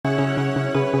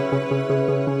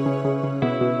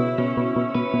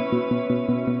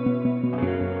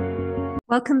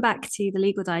Welcome back to the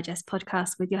Legal Digest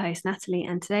podcast with your host, Natalie.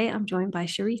 And today I'm joined by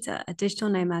Sharita, a digital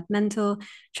nomad mentor,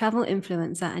 travel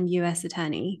influencer, and US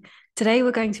attorney. Today,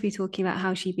 we're going to be talking about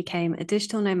how she became a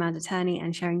digital nomad attorney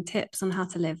and sharing tips on how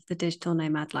to live the digital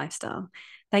nomad lifestyle.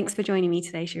 Thanks for joining me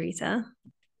today, Sharita.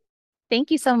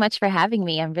 Thank you so much for having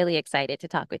me. I'm really excited to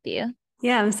talk with you.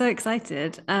 Yeah, I'm so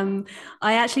excited. I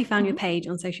actually found your Mhm. page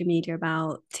on social media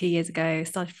about 2 years ago,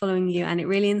 started following you, and it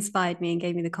really inspired me and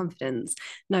gave me the confidence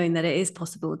knowing that it is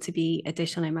possible to be a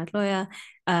digital nomad lawyer.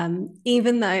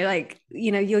 Even though,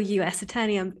 you're US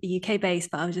attorney, I'm UK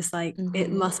based, but I was just like, it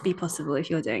Mhm. must be possible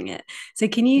if you're doing it. So,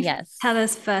 can you tell Yes.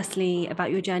 us firstly about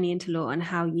your journey into law and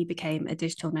how you became a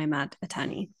digital nomad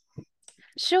attorney?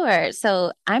 Sure.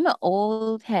 So I'm an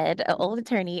old head, an old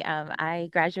attorney. I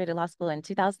graduated law school in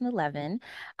 2011,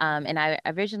 and I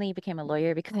originally became a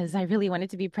lawyer because I really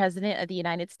wanted to be president of the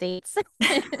United States.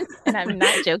 And I'm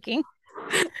not joking.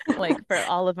 Like for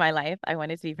all of my life, I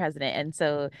wanted to be president. And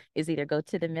so is either go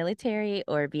to the military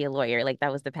or be a lawyer. Like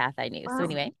that was the path I knew. So Wow.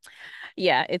 anyway,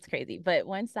 yeah, it's crazy. But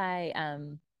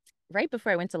right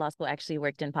before I went to law school, I actually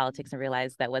worked in politics and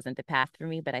realized that wasn't the path for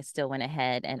me, but I still went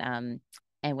ahead and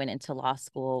went into law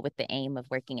school with the aim of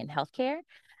working in healthcare.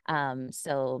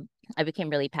 So I became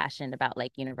really passionate about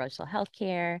like universal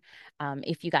healthcare.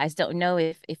 If you guys don't know,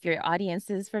 if your audience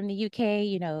is from the UK,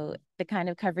 you know, the kind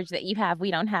of coverage that you have,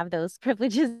 we don't have those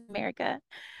privileges in America.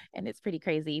 And it's pretty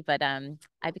crazy. But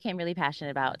I became really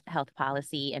passionate about health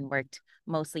policy and worked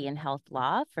mostly in health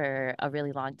law for a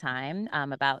really long time,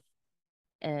 about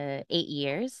 8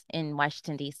 years in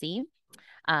Washington, D.C.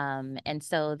 And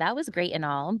so that was great and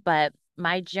all. But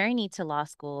my journey to law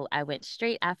school, I went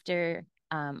straight after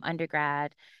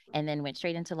undergrad and then went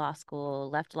straight into law school,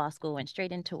 left law school, went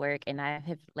straight into work. And I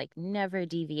have like never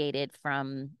deviated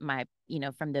from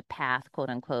from the path, quote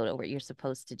unquote, or what you're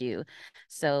supposed to do.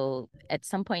 So at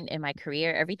some point in my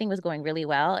career, everything was going really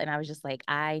well. And I was just like,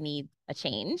 I need a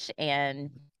change.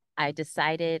 And I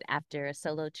decided after a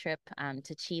solo trip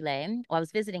to Chile, well, I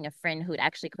was visiting a friend who had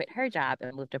actually quit her job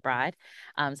and moved abroad.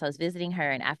 So I was visiting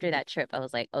her, and after that trip, I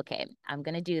was like, okay, I'm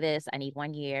gonna do this. I need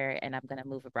 1 year, and I'm gonna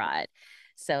move abroad.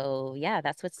 So yeah,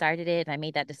 that's what started it. I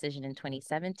made that decision in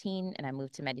 2017, and I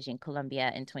moved to Medellin,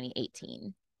 Colombia in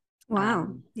 2018. Wow.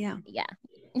 Um, Yeah, yeah,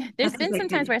 there's that's a been some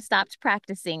big times thing. where I stopped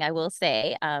practicing. I will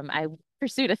say, I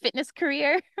pursued a fitness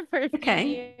career for a few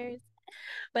Okay. years,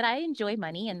 but I enjoy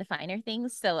money and the finer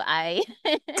things. So I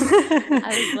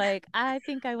I was like, I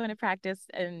think I want to practice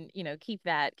and Yeah. keep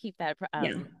that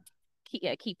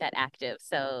active.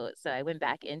 So I went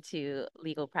back into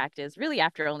legal practice really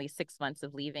after only 6 months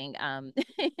of leaving.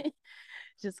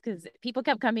 Just because people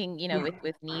kept coming,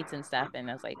 with needs and stuff, and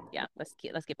I was like, yeah,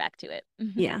 let's get back to it.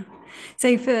 Yeah.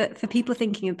 So for people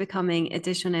thinking of becoming a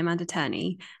digital nomad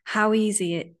attorney, how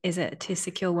easy is it to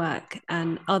secure work?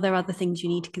 And are there other things you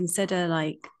need to consider,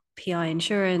 like PI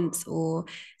insurance or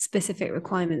specific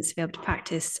requirements to be able to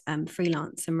practice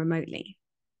freelance and remotely?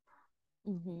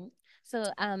 hmm So,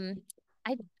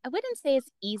 I wouldn't say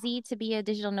it's easy to be a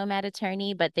digital nomad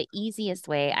attorney, but the easiest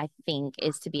way I think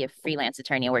is to be a freelance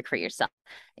attorney and work for yourself.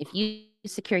 If you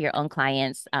secure your own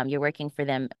clients, you're working for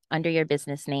them under your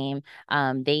business name.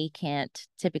 They can't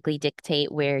typically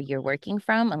dictate where you're working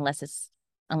from unless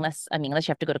you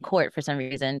have to go to court for some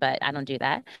reason, but I don't do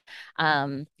that.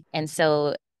 And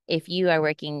so if you are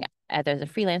working either as a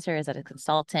freelancer or as a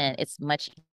consultant, it's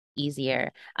much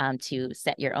easier to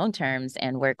set your own terms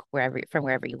and work wherever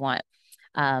you want.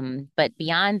 But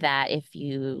beyond that,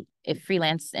 if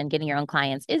freelance and getting your own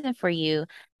clients isn't for you,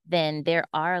 then there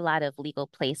are a lot of legal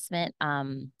placement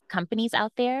companies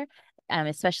out there,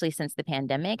 especially since the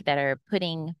pandemic, that are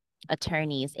putting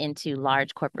attorneys into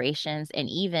large corporations and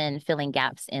even filling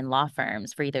gaps in law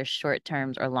firms for either short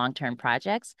terms or long term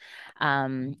projects.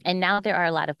 And now there are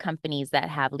a lot of companies that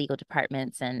have legal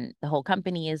departments, and the whole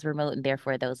company is remote, and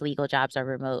therefore those legal jobs are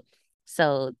remote.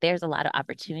 So there's a lot of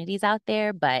opportunities out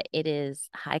there, but it is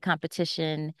high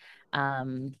competition.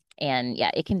 And yeah,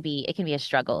 it can be a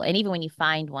struggle. And even when you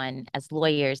find one as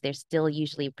lawyers, they're still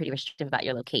usually pretty restrictive about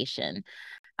your location.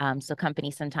 So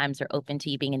companies sometimes are open to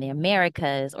you being in the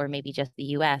Americas or maybe just the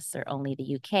US or only the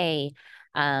UK.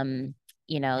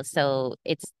 So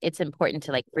it's important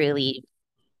to like really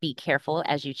be careful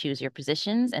as you choose your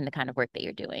positions and the kind of work that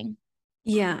you're doing.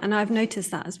 Yeah, and I've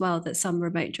noticed that as well, that some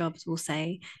remote jobs will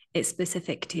say it's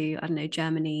specific to, I don't know,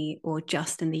 Germany or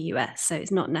just in the US. So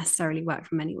it's not necessarily work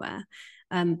from anywhere.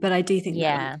 But I do think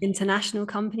that like Yeah. international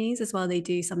companies as well, they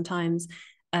do sometimes,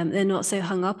 they're not so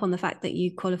hung up on the fact that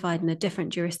you qualified in a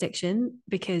different jurisdiction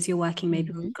because you're working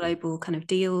maybe on hmm global kind of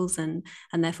deals and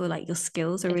therefore like your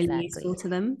skills are really useful Exactly. to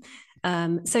them.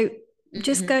 So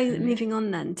just Hmm. go Hmm. moving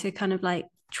on then to kind of like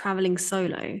traveling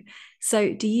solo.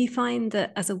 So, do you find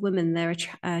that as a woman there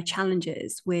are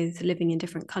challenges with living in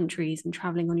different countries and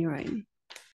traveling on your own?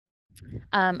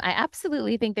 I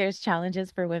absolutely think there's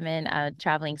challenges for women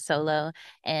traveling solo.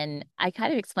 And I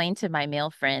kind of explained to my male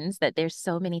friends that there's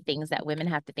so many things that women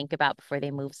have to think about before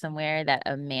they move somewhere that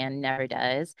a man never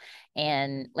does.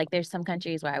 And like there's some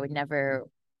countries where I would never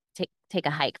take a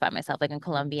hike by myself. Like in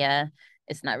Colombia,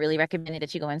 it's not really recommended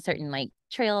that you go on certain like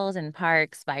trails and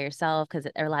parks by yourself because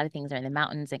a lot of things are in the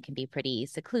mountains and can be pretty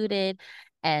secluded.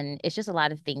 And it's just a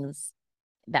lot of things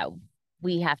that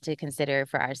we have to consider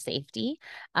for our safety.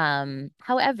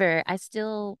 However, I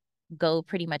still go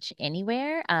pretty much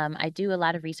anywhere. I do a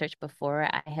lot of research before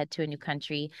I head to a new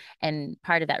country, and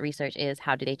part of that research is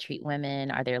how do they treat women?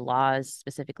 Are there laws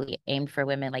specifically aimed for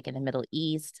women, like in the Middle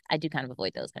East? I do kind of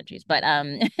avoid those countries, but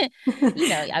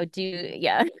I do,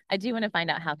 yeah, I do want to find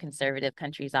out how conservative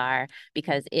countries are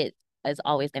because it is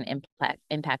always going to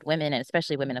impact women and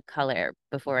especially women of color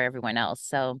before everyone else.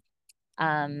 So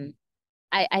um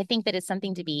I think that it's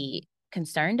something to be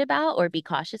concerned about or be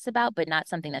cautious about, but not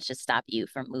something that should stop you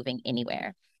from moving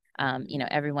anywhere.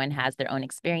 Everyone has their own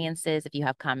experiences. If you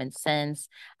have common sense,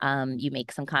 you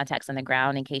make some contacts on the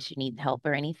ground in case you need help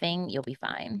or anything, you'll be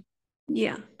fine.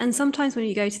 Yeah. And sometimes when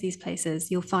you go to these places,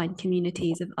 you'll find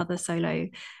communities of other solo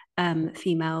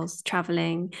females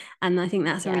traveling. And I think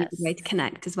that's a really good way Yes. to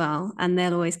connect as well. And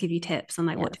they'll always give you tips on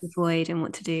like what to Yes. avoid and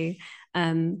what to do.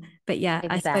 But yeah,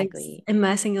 I suppose Exactly.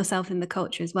 immersing yourself in the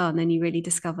culture as well. And then you really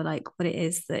discover like what it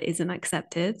is that isn't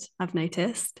accepted, I've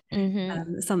noticed.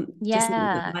 Hmm. Some just something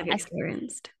that Yeah. I've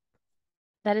experienced.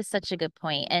 That is such a good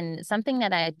point. And something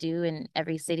that I do in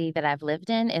every city that I've lived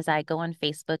in is I go on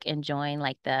Facebook and join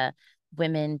like the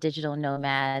women digital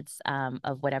nomads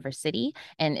of whatever city.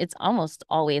 And it's almost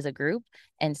always a group.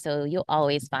 And so you'll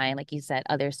always find, like you said,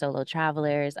 other solo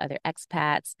travelers, other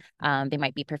expats. They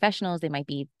might be professionals, they might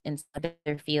be in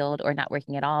their field or not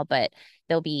working at all, but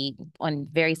they'll be on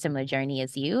very similar journey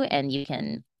as you. And you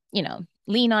can,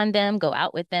 lean on them, go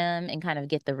out with them, and kind of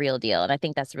get the real deal. And I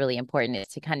think that's really important is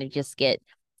to kind of just get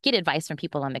advice from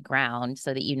people on the ground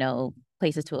so that you know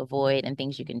places to avoid and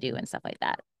things you can do and stuff like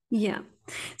that. Yeah.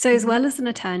 So, as Mhm. well as an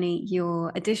attorney,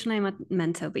 you're a digital nomad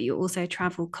mentor, but you're also a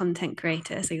travel content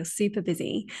creator. So, you're super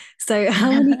busy. So,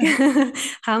 how many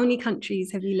how many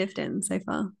countries have you lived in so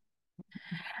far?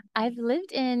 I've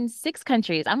lived in 6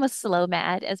 countries. I'm a slow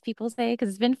mad, as people say, because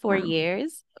it's been four Wow.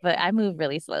 years, but I move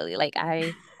really slowly.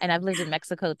 And I've lived in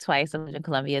Mexico twice. I've lived in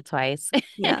Colombia twice,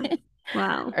 Yeah.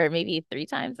 Wow. or maybe 3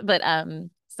 times. But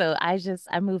so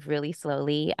I move really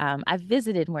slowly. I've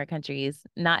visited more countries,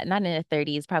 not in the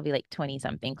 30s, probably like 20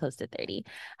 something, close to 30.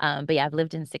 But yeah, I've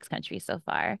lived in 6 countries so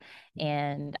far.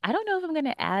 And I don't know if I'm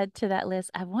gonna add to that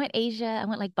list. I want Asia, I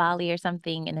want like Bali or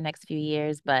something in the next few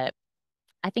years, but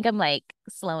I think I'm like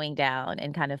slowing down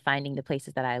and kind of finding the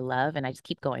places that I love, and I just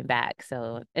keep going back.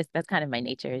 So that's kind of my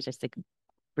nature is just to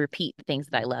repeat the things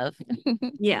that I love.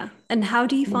 Yeah. And how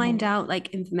do you find Mhm. out like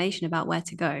information about where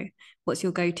to go? What's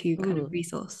your go-to kind of Ooh.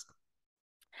 resource?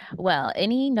 Well,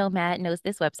 any nomad knows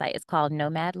this website. It's called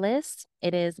Nomad List.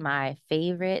 It is my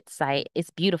favorite site. It's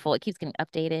beautiful. It keeps getting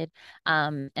updated.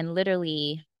 And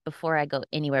literally before I go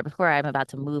anywhere, before I'm about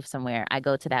to move somewhere, I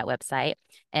go to that website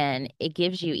and it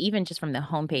gives you, even just from the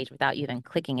homepage without you even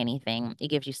clicking anything, it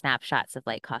gives you snapshots of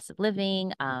like cost of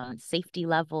living, safety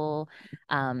level,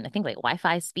 I think like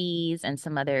Wi-Fi speeds and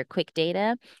some other quick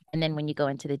data. And then when you go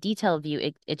into the detail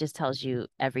view, it just tells you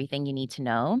everything you need to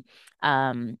know.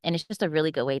 And it's just a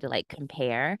really good way to like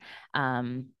compare.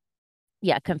 Um,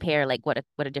 yeah, compare like what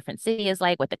a different city is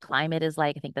like, what the climate is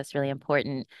like. I think that's really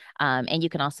important. And you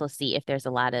can also see if there's a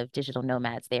lot of digital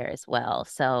nomads there as well.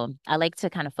 So I like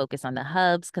to kind of focus on the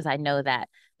hubs because I know that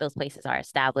those places are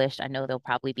established. I know there'll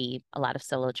probably be a lot of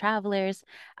solo travelers.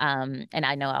 And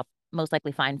I know I'll most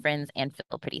likely find friends and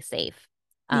feel pretty safe.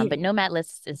 But Yeah. Nomad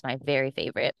List is my very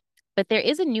favorite. But there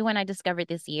is a new one I discovered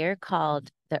this year called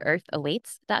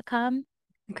theearthawaits.com.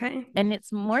 Okay. And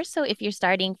it's more so if you're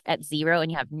starting at zero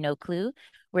and you have no clue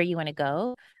where you want to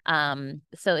go.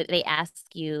 So they ask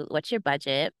you, what's your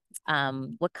budget?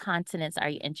 What continents are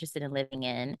you interested in living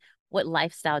in? What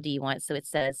lifestyle do you want? So it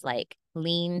says like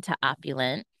lean to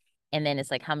opulent. And then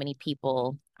it's like, how many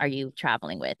people are you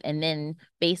traveling with? And then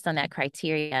based on that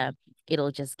criteria,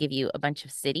 it'll just give you a bunch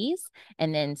of cities.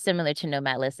 And then similar to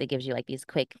Nomad List, it gives you like these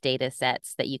quick data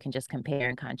sets that you can just compare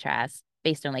and contrast.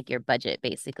 based on like your budget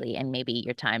basically, and maybe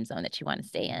your time zone that you want to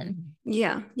stay in.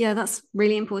 Yeah, that's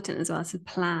really important as well, to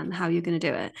plan how you're going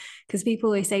to do it. Because people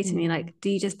always say to me, Mm-hmm. like, do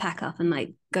you just pack up and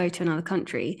like go to another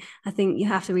country? I think you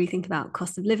have to really think about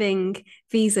cost of living,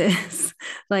 visas,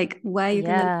 like where you're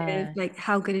going to live, Yeah. like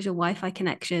how good is your Wi-Fi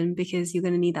connection, because you're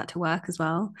going to need that to work as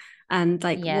well. And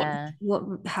like Yeah,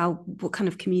 what kind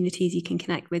of communities you can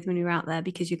connect with when you're out there,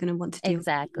 because you're going to want to do as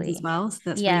exactly. well. So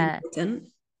that's really Yeah. important.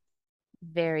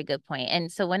 Very good point.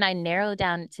 And so when I narrow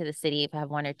down to the city, if I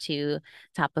have one or two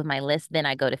top of my list, then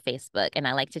I go to Facebook and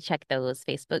I like to check those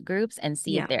Facebook groups and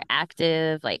see if Yeah. they're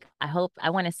active. Like I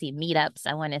want to see meetups.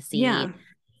 I want to see Yeah.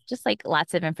 just like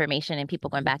lots of information and people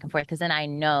going back and forth because then I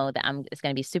know that it's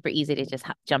going to be super easy to just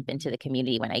jump into the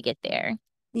community when I get there.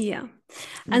 Yeah.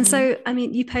 And Hmm. so, I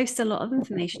mean, you post a lot of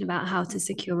information about how to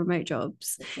secure remote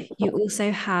jobs. You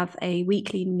also have a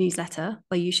weekly newsletter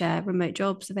where you share remote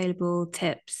jobs available,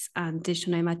 tips, and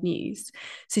digital nomad news.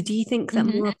 So, do you think that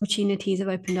Hmm. more opportunities have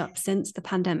opened up since the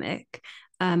pandemic?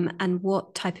 And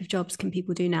what type of jobs can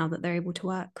people do now that they're able to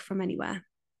work from anywhere?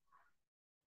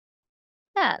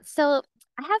 Yeah. So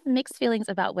I have mixed feelings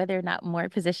about whether or not more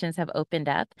positions have opened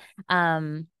up.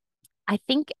 Um, I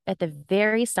think at the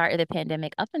very start of the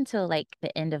pandemic, up until like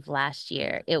the end of last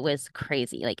year, it was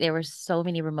crazy. Like there were so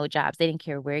many remote jobs. They didn't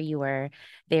care where you were.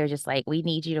 They were just like, we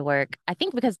need you to work. I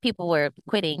think because people were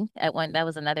quitting at one, that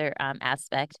was another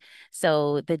aspect.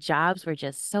 So the jobs were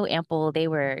just so ample. They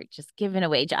were just giving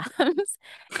away jobs.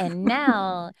 And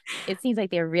now it seems like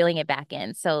they're reeling it back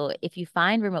in. So if you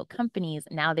find remote companies,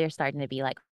 now they're starting to be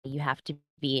like, you have to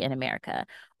be in America,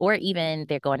 or even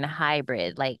they're going to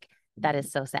hybrid. Like that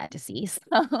is so sad to see. So,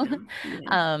 Yeah.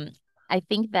 Yeah. um, I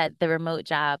think that the remote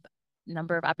job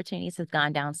number of opportunities has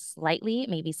gone down slightly,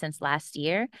 maybe since last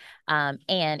year,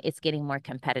 and it's getting more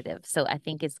competitive. So I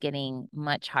think it's getting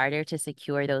much harder to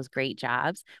secure those great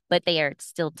jobs, but they are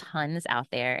still tons out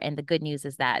there. And the good news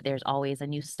is that there's always a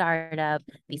new startup.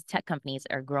 These tech companies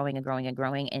are growing and growing and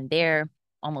growing, and they're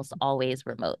almost always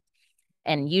remote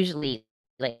and usually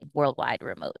like worldwide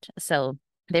remote. So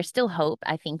there's still hope.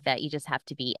 I think that you just have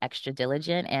to be extra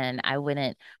diligent. And I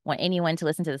wouldn't want anyone to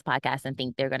listen to this podcast and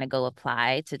think they're going to go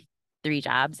apply to 3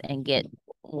 jobs and get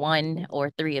one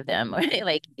or three of them.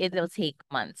 Like it'll take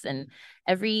months. And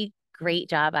every great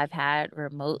job I've had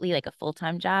remotely, like a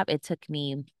full-time job, it took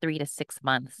me 3 to 6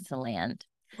 months to land.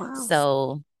 Wow.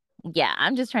 So yeah,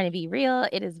 I'm just trying to be real.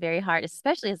 It is very hard,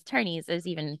 especially as attorneys. There's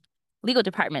even legal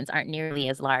departments aren't nearly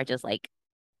as large as like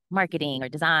marketing or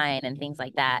design and things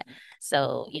like that.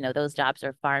 So, those jobs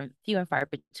are few and far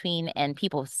between, and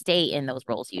people stay in those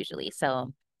roles usually.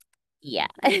 So, yeah,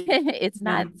 it's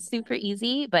Yeah. not super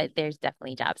easy, but there's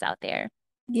definitely jobs out there.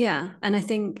 Yeah, and I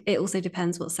think it also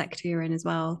depends what sector you're in as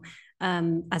well.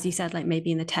 As you said, like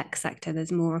maybe in the tech sector,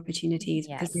 there's more opportunities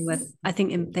because Yes, I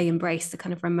think they embrace the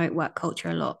kind of remote work culture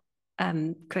a lot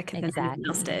quicker than anyone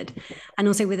else exactly. did. And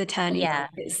also with attorneys, Yeah,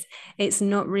 it's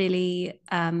not really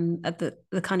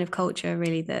the kind of culture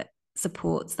really that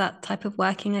supports that type of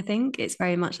working. I think it's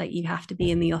very much like you have to be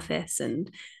in the office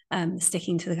and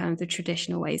sticking to the kind of the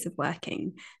traditional ways of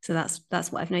working. So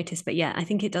that's what I've noticed. But yeah, I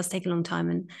think it does take a long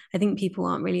time, and I think people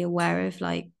aren't really aware of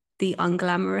like the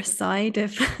unglamorous side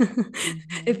of hmm,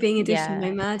 of being a digital yeah,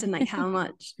 nomad, and like how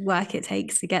much work it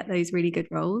takes to get those really good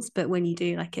roles. But when you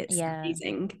do, like it's yeah,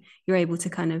 amazing. You're able to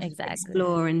kind of exactly.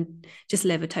 explore and just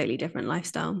live a totally different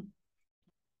lifestyle.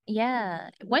 Yeah.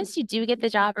 Once you do get the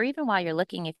job, or even while you're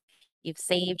looking, if you've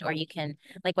saved, or you can,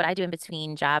 like what I do in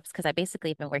between jobs, because I basically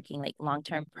have been working like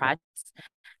long-term projects.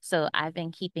 So I've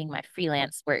been keeping my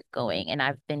freelance work going, and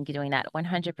I've been doing that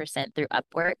 100% through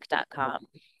Upwork.com.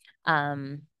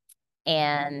 Um,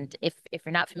 and if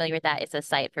you're not familiar with that, it's a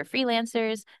site for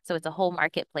freelancers. So it's a whole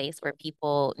marketplace where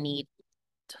people need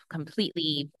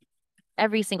completely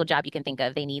every single job you can think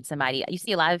of, they need somebody. You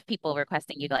see a lot of people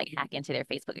requesting you to like hack into their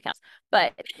Facebook accounts,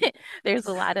 but there's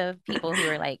a lot of people who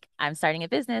are like, I'm starting a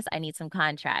business, I need some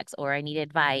contracts, or I need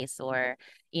advice, or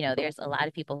there's a lot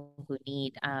of people who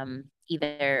need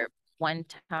either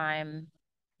one-time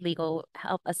legal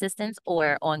help assistance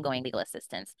or ongoing legal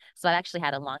assistance. So I actually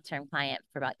had a long-term client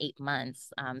for about 8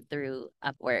 months through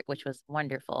Upwork, which was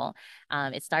wonderful.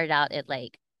 It started out at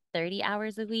like 30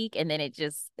 hours a week. And then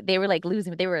they were like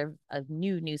losing, they were a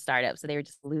new startup. So they were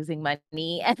just losing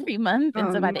money every month. And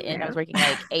Oh so by no. the end, I was working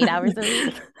like 8 hours a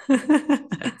week.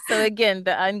 So again,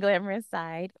 the unglamorous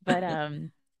side, but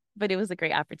it was a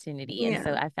great opportunity. And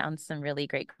so Yeah. I found some really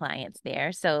great clients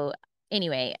there. So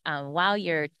anyway, while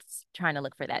you're trying to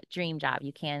look for that dream job,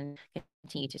 you can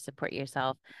continue to support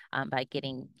yourself by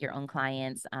getting your own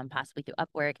clients, possibly through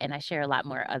Upwork. And I share a lot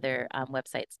more other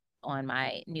websites on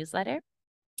my newsletter.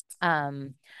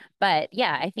 But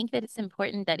yeah, I think that it's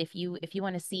important that if you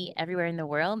want to see everywhere in the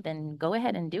world, then go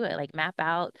ahead and do it. Like map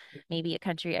out maybe a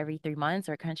country every 3 months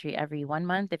or a country every 1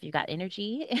 month if you've got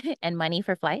energy and money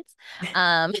for flights.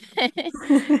 Um,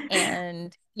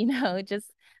 and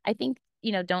just I think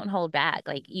don't hold back.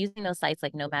 Like using those sites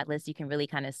like Nomad List, you can really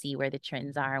kind of see where the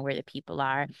trends are and where the people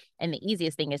are. And the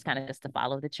easiest thing is kind of just to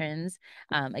follow the trends.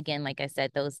 Again, like I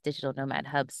said, those digital nomad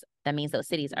hubs, that means those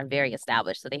cities are very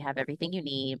established. So they have everything you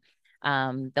need.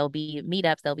 There'll be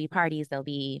meetups, there'll be parties, there'll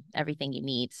be everything you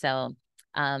need. So,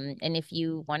 and if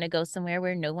you want to go somewhere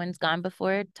where no one's gone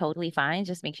before, totally fine.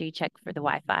 Just make sure you check for the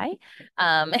Wi-Fi.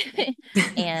 Um,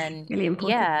 and Really important.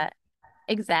 yeah,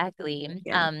 exactly.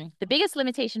 Yeah. The biggest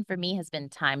limitation for me has been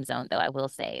time zone, though, I will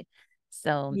say.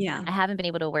 So Yeah. I haven't been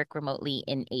able to work remotely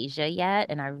in Asia yet,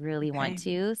 and I really want Okay.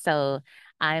 to. So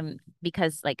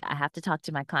because like I have to talk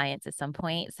to my clients at some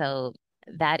point. So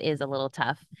that is a little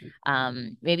tough.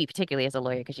 Maybe particularly as a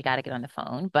lawyer, because you got to get on the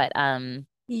phone. But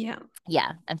Yeah.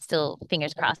 yeah, I'm still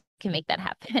fingers crossed can make that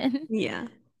happen. Yeah.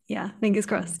 Yeah. Fingers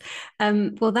crossed.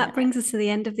 Well, that Yeah. brings us to the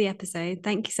end of the episode.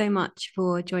 Thank you so much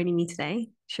for joining me today,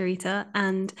 Sharita.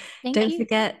 And Thank don't you.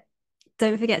 forget,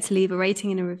 don't forget to leave a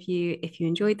rating and a review if you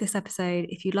enjoyed this episode.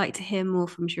 If you'd like to hear more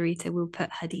from Sharita, we'll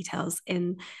put her details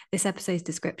in this episode's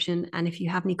description. And if you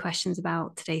have any questions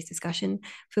about today's discussion,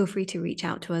 feel free to reach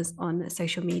out to us on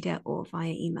social media or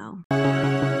via email.